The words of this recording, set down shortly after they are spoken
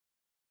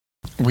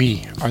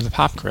We are the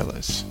Pop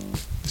Gorillas.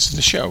 This is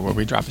the show where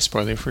we drop a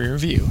spoiler-free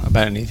review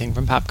about anything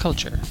from pop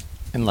culture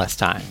in less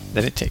time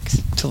than it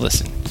takes to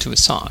listen to a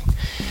song.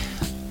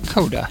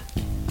 Coda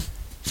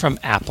from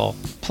Apple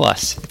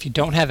Plus. If you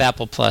don't have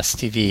Apple Plus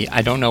TV,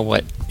 I don't know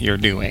what you're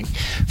doing.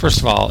 First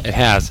of all, it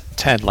has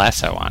Ted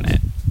Lasso on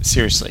it.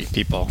 Seriously,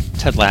 people,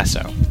 Ted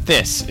Lasso.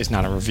 This is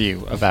not a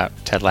review about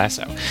Ted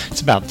Lasso.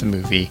 It's about the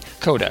movie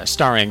Coda,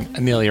 starring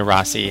Amelia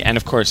Rossi, and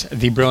of course,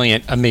 the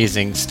brilliant,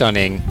 amazing,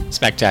 stunning,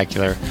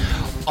 spectacular,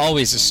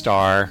 always a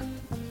star,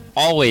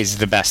 always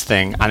the best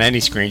thing on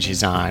any screen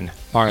she's on,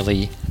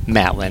 Marlee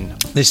Matlin.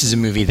 This is a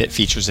movie that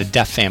features a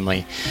deaf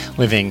family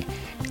living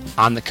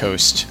on the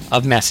coast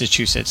of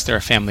Massachusetts. They're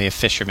a family of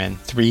fishermen,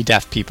 3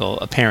 deaf people,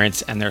 a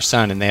parent and their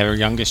son, and their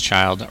youngest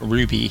child,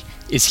 Ruby,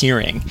 is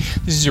hearing.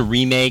 This is a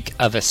remake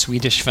of a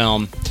Swedish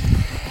film,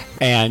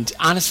 and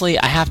honestly,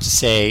 I have to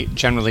say,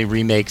 generally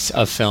remakes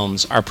of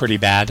films are pretty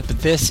bad, but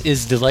this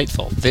is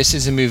delightful. This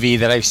is a movie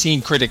that I've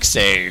seen critics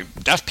say,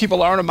 deaf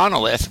people aren't a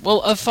monolith.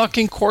 Well, of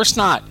fucking course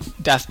not.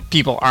 Deaf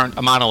people aren't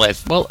a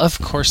monolith. Well, of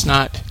course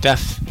not.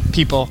 Deaf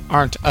people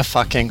aren't a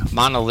fucking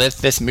monolith.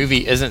 This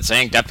movie isn't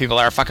saying deaf people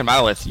are a fucking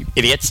monolith, you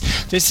idiots.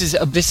 This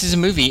is a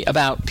movie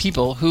about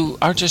people who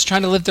are just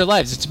trying to live their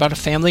lives. It's about a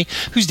family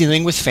who's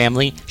dealing with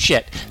family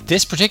shit.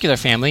 This particular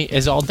family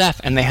is all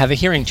deaf and they have a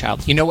hearing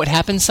child. You know what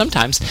happens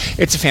sometimes?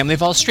 It's a family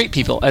of all straight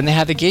people and they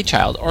have a gay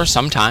child. Or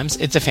sometimes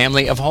it's a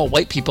family of all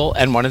white people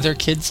and one of their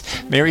kids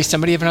marries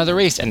somebody of another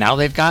race and now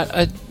they've got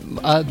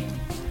a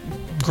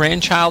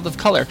grandchild of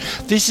color.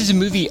 This is a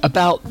movie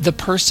about the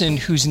person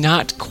who's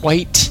not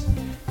quite,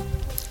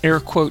 air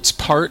quotes,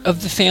 part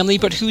of the family,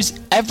 but who's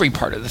every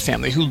part of the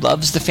family, who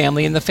loves the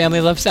family and the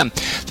family loves them.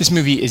 This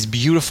movie is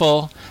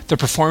beautiful. The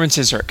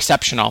performances are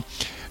exceptional.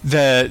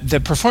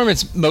 The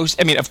performance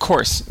of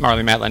course,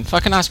 Marlee Matlin,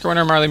 fucking Oscar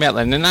winner Marlee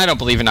Matlin, and I don't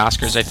believe in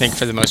Oscars. I think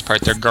for the most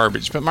part they're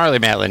garbage, but Marlee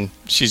Matlin,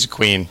 she's a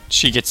queen.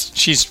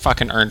 she's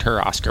fucking earned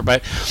her Oscar.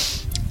 But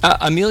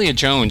Amelia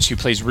Jones, who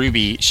plays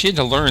Ruby, she had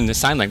to learn the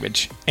sign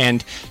language,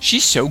 and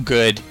she's so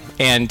good.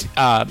 And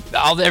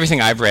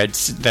everything I've read,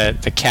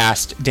 the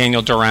cast,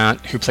 Daniel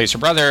Durant, who plays her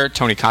brother,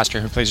 Tony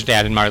Coster, who plays her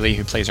dad, and Marlee,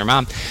 who plays her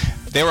mom,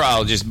 they were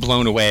all just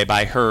blown away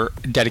by her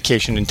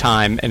dedication and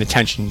time and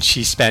attention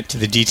she spent to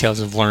the details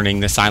of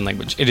learning the sign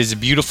language. It is a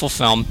beautiful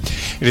film.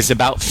 It is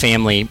about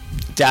family.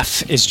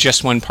 Deaf is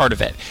just one part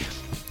of it.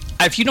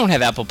 If you don't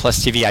have Apple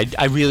Plus TV,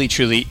 I really,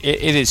 truly,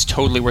 it is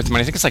totally worth the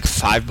money. I think it's like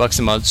 $5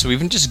 a month, so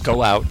even just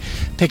go out,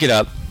 pick it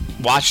up,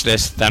 watch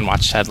this, then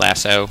watch Ted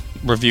Lasso.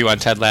 Review on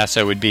Ted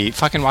Lasso would be,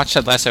 fucking watch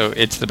Ted Lasso,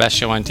 it's the best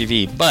show on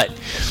TV. But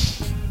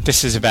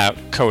this is about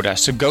Coda.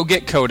 So go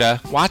get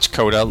Coda, watch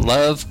Coda,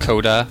 love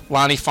Coda.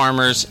 Lonnie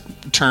Farmer's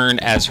turn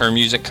as her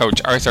music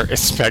coach, Arthur,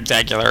 is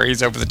spectacular.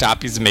 He's over the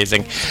top, he's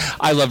amazing.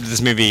 I loved this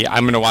movie.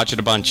 I'm going to watch it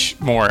a bunch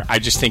more. I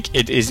just think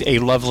it is a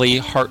lovely,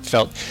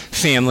 heartfelt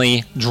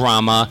family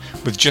drama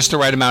with just the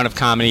right amount of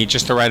comedy,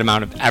 just the right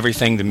amount of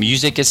everything. The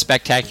music is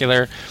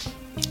spectacular.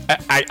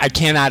 I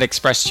cannot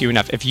express to you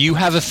enough. If you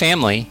have a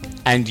family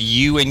and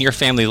you and your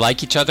family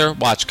like each other,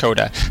 watch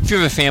Coda. If you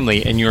have a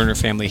family and you and your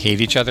family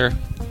hate each other,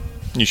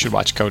 you should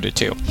watch Coda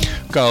too.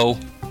 Go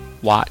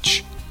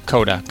watch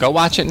Coda. Go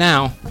watch it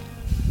now.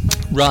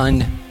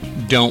 Run,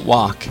 don't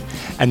walk.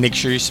 And make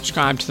sure you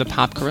subscribe to the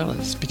Pop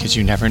Gorillas because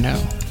you never know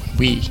when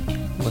we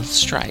will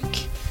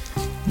strike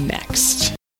next.